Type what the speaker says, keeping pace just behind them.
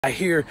I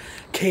hear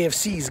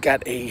KFC's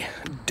got a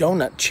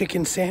donut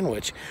chicken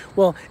sandwich.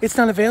 Well, it's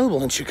not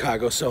available in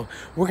Chicago, so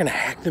we're gonna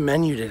hack the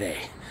menu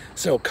today.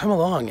 So come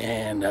along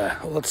and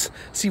let's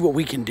see what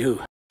we can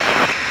do.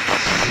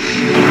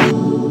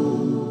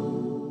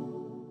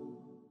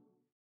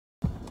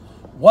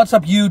 What's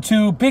up,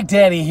 YouTube? Big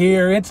Daddy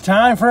here. It's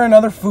time for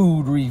another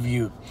food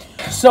review.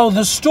 So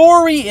the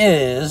story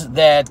is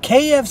that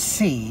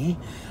KFC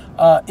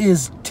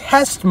is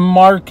test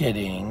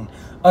marketing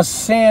a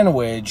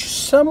sandwich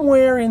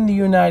somewhere in the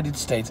United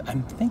States. I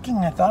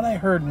thought I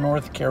heard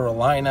North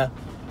Carolina.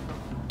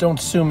 Don't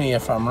sue me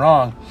if I'm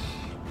wrong.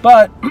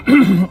 But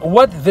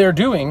what they're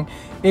doing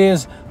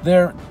is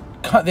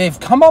they've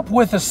come up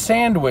with a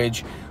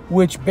sandwich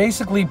which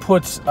basically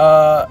puts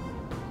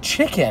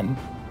chicken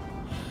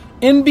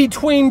in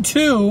between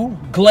two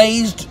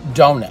glazed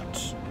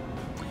donuts.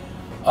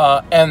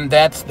 And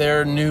that's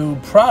their new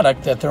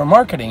product that they're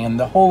marketing. And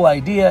the whole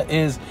idea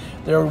is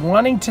they're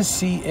wanting to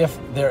see if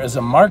there is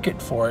a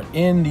market for it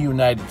in the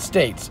United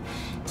States.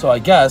 So I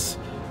guess,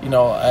 you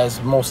know,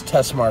 as most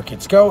test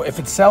markets go, if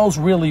it sells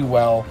really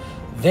well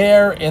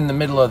there in the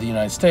middle of the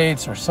United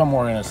States or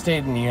somewhere in a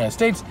state in the United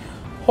States,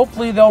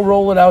 hopefully they'll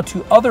roll it out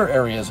to other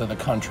areas of the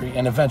country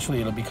and eventually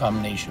it'll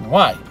become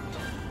nationwide.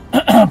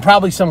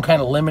 Probably some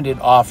kind of limited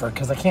offer,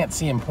 because I can't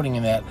see them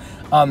putting that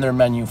on their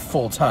menu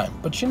full time,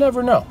 but you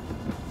never know.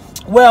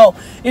 Well,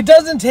 it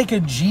doesn't take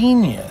a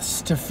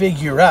genius to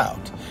figure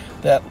out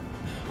that,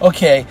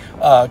 okay,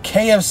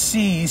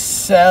 KFC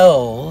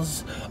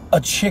sells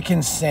a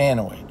chicken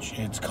sandwich.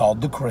 It's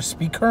called the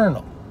Crispy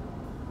Kernel.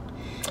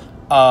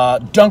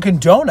 Dunkin'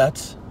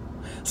 Donuts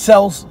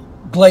sells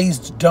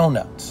glazed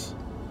donuts.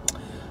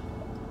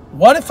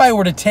 What if I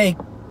were to take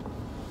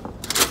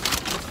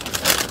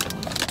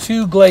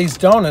two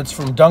glazed donuts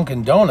from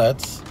Dunkin'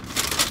 Donuts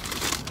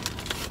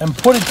and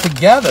put it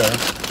together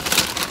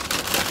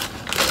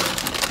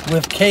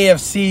with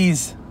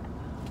KFC's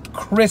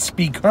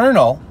Crispy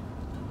Kernel?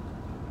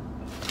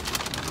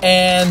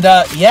 And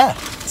yeah,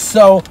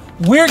 so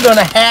we're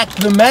gonna hack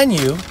the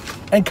menu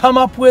and come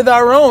up with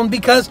our own,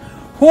 because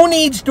who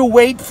needs to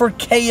wait for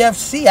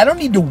KFC? I don't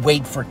need to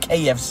wait for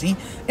KFC.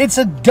 It's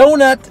a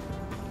donut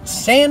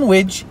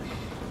sandwich.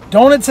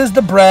 Donuts is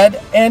the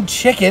bread and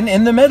chicken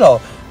in the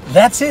middle.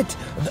 That's it.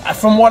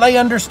 From what I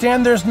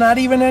understand, there's not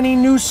even any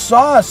new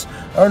sauce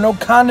or no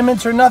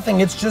condiments or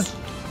nothing. It's just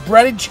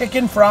breaded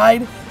chicken,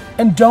 fried,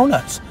 and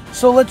donuts.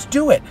 So let's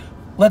do it.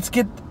 Let's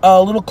get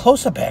a little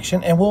close-up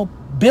action and we'll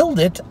build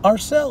it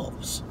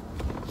ourselves.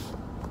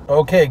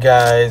 Okay,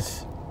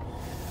 guys.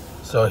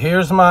 So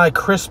here's my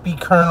Crispy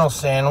Kernel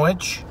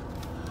sandwich.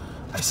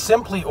 I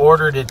simply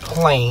ordered it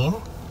plain.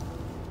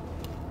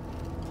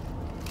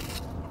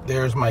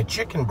 There's my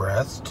chicken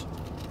breast.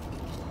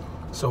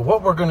 So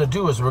what we're going to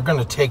do is we're going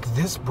to take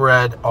this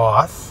bread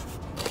off.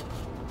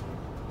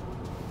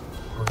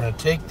 We're going to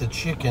take the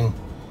chicken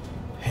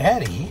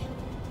patty.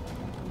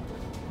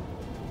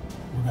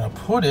 We're going to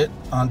put it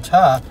on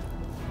top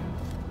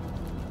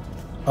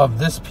of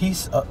this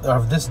piece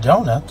of this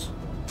donut.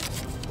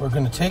 We're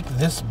going to take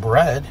this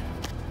bread.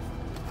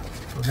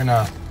 We're going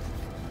to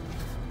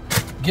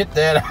get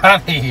that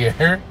out of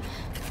here.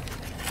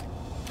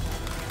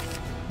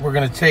 We're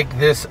going to take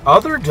this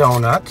other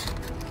donut.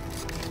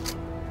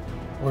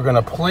 We're going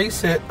to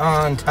place it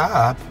on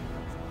top.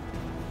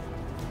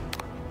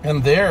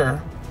 And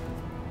there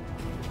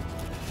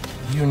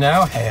you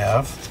now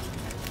have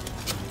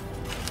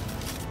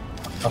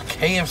a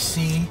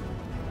KFC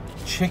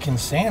chicken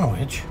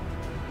sandwich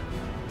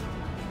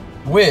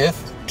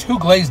with two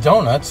glazed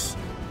donuts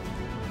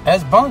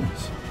as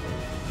buns.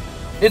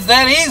 It's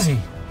that easy.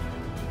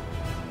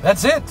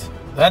 That's it.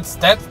 That's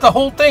the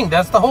whole thing.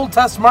 That's the whole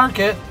test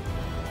market.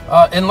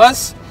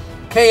 Unless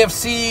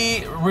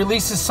KFC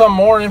releases some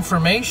more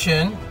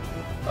information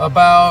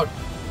about,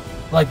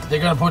 like, they're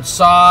going to put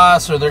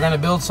sauce or they're going to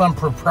build some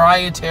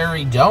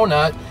proprietary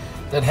donut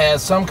that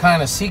has some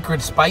kind of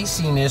secret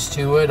spiciness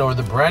to it, or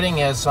the breading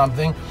has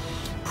something.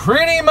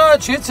 Pretty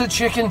much it's a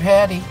chicken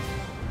patty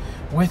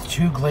with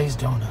two glazed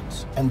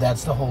donuts, and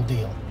that's the whole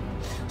deal.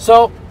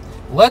 So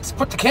let's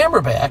put the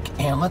camera back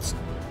and let's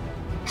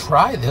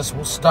try this.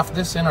 We'll stuff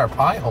this in our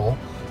pie hole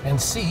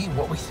and see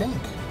what we think.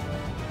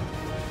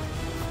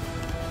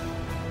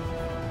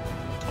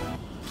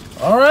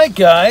 All right,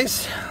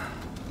 guys.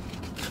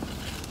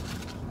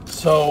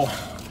 So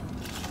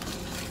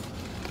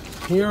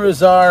here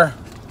is our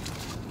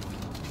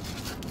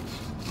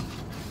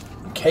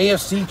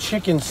KFC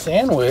chicken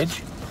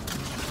sandwich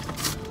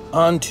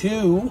on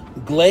two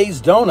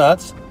glazed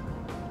donuts.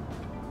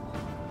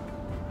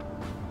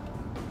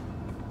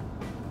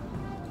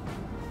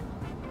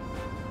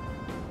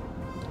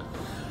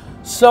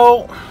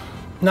 So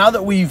now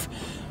that we've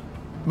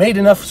made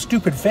enough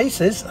stupid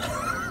faces,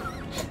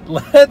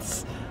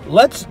 let's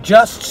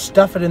just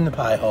stuff it in the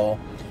pie hole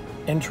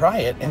and try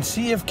it and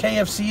see if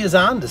KFC is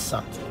on to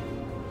something.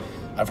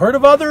 I've heard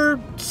of other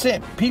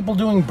people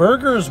doing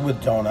burgers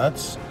with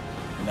donuts,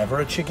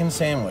 never a chicken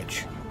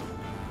sandwich.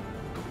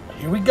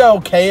 Here we go,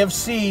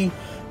 KFC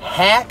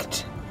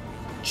hacked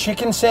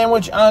chicken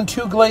sandwich on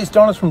 2 glazed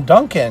donuts from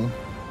Dunkin'.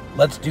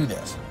 Let's do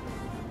this.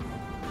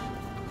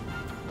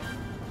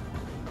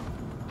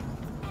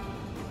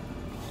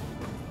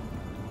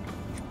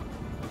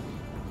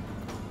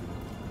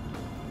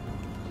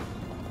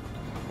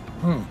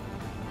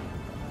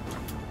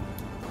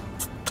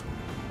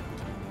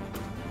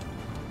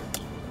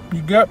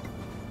 You get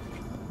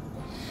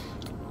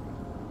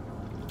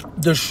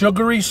the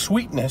sugary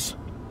sweetness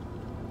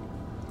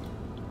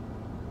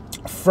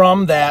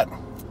from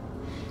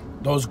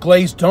those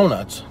glazed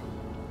donuts,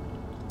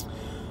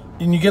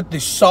 and you get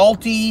the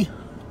salty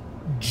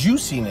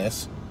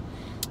juiciness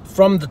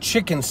from the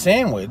chicken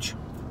sandwich.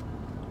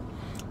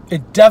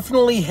 It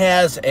definitely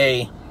has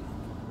a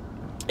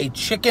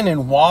chicken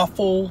and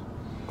waffle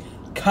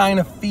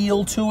kind of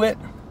feel to it.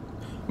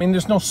 I mean,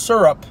 there's no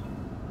syrup.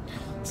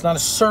 It's not a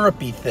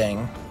syrupy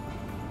thing.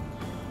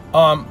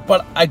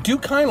 But I do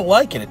kind of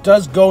like it. It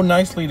does go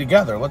nicely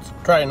together. Let's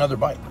try another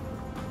bite.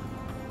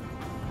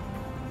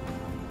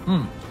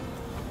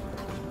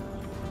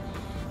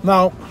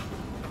 Now,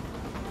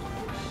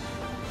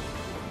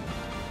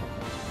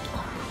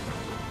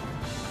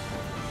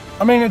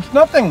 I mean, it's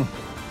nothing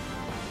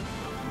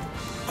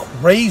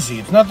crazy.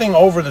 It's nothing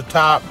over the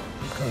top.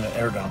 Turn the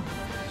air down.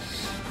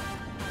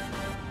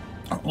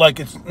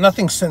 Like, it's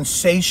nothing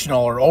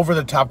sensational or over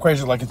the top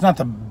crazy. Like, it's not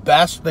the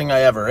best thing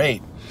I ever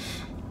ate.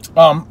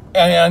 And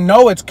I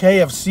know it's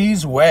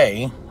KFC's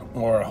way,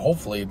 or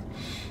hopefully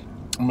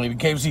maybe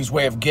KFC's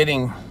way of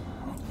getting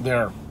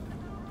their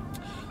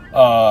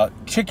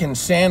chicken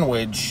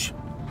sandwich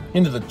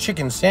into the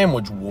chicken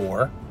sandwich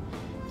war.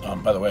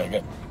 By the way, I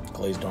get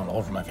glazed donut all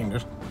over my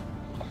fingers.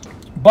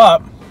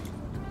 But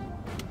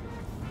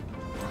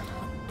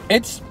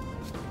it's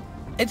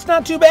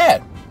not too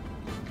bad.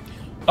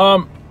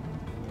 On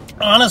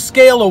a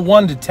scale of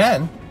 1 to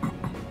 10,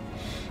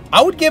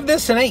 I would give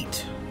this an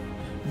 8.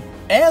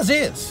 As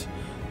is.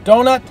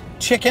 Donut,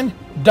 chicken,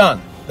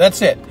 done.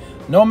 That's it.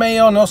 No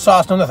mayo, no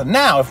sauce, no nothing.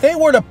 Now, if they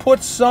were to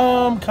put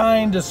some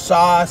kind of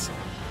sauce,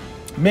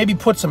 maybe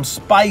put some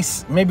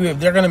spice, maybe if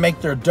they're going to make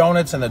their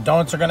donuts and the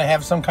donuts are going to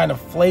have some kind of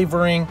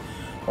flavoring,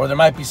 or there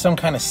might be some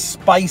kind of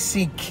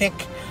spicy kick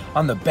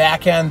on the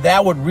back end,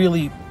 that would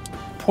really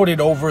put it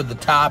over the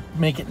top,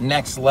 make it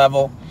next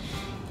level.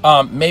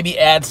 Maybe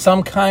add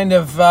some kind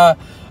of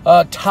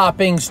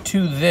toppings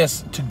to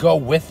this to go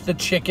with the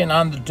chicken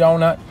on the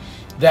donut.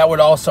 That would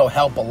also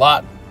help a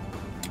lot.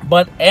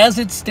 But as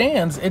it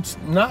stands, it's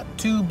not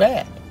too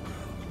bad.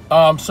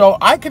 So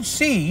I could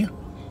see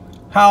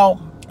how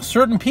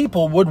certain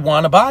people would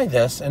want to buy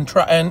this and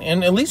try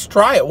and at least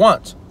try it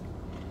once.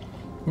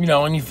 You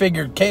know, and you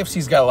figure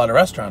KFC's got a lot of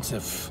restaurants.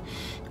 If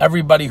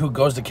everybody who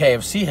goes to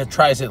KFC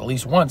tries it at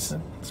least once,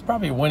 it's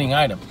probably a winning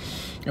item.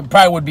 It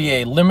probably would be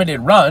a limited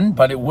run,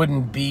 but it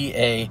wouldn't be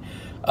an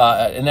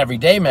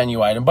everyday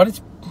menu item. But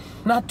it's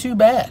not too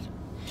bad.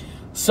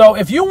 So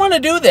if you want to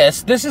do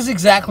this, this is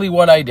exactly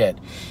what I did.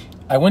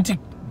 I went to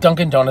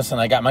Dunkin' Donuts and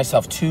I got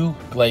myself 2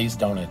 glazed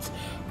donuts.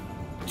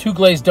 2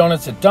 glazed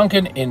donuts at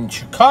Dunkin' in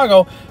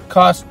Chicago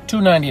cost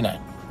 $2.99.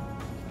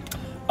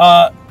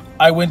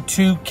 I went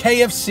to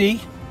KFC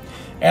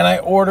and I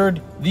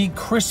ordered the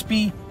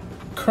crispy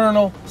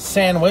kernel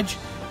sandwich,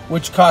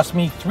 which cost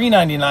me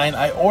 $3.99.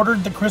 I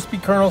ordered the crispy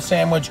kernel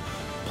sandwich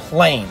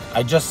plain.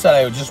 I just said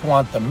I would just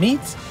want the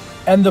meats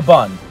and the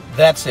bun.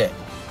 That's it.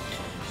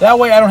 That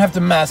way I don't have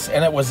to mess,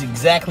 and it was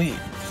exactly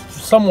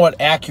somewhat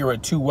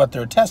accurate to what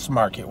their test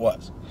market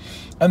was.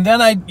 And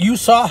then you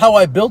saw how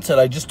I built it.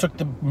 I just took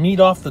the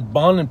meat off the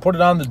bun and put it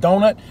on the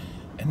donut,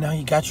 and now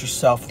you got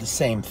yourself the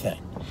same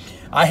thing.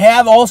 I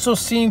have also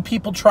seen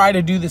people try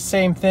to do the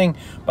same thing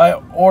by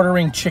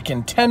ordering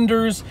chicken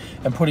tenders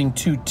and putting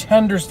 2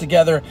 tenders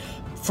together.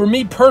 For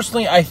me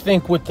personally, I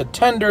think with the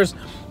tenders,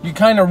 you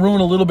kind of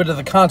ruin a little bit of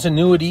the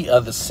continuity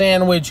of the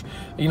sandwich.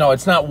 You know,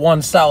 it's not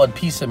one solid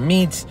piece of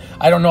meat.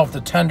 I don't know if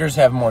the tenders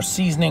have more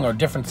seasoning or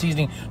different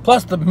seasoning.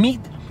 Plus, the meat,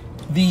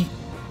 the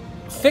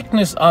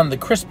thickness on the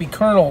crispy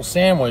kernel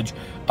sandwich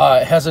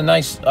has a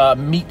nice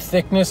meat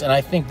thickness, and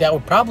I think that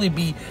would probably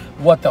be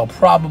what they'll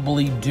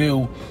probably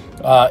do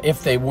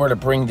if they were to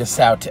bring this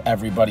out to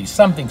everybody.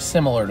 Something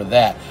similar to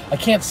that. I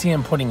can't see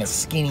them putting a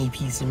skinny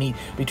piece of meat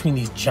between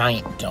these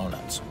giant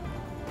donuts.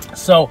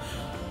 So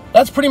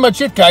that's pretty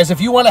much it, guys. If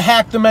you want to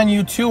hack the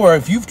menu too, or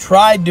if you've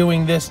tried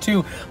doing this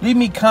too, leave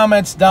me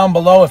comments down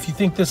below. If you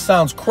think this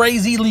sounds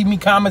crazy, leave me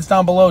comments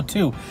down below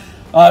too.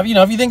 You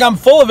know, if you think I'm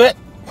full of it,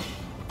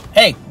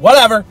 hey,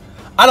 whatever.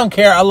 I don't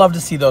care. I love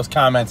to see those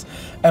comments.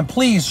 And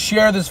please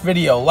share this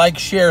video. Like,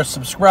 share,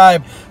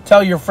 subscribe,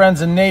 tell your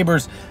friends and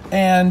neighbors.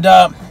 And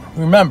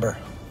remember,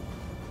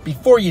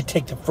 before you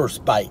take the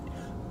first bite,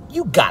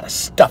 you gotta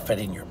stuff it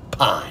in your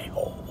pie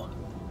hole.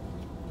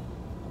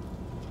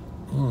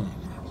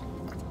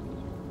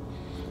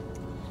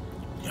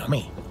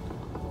 Yummy.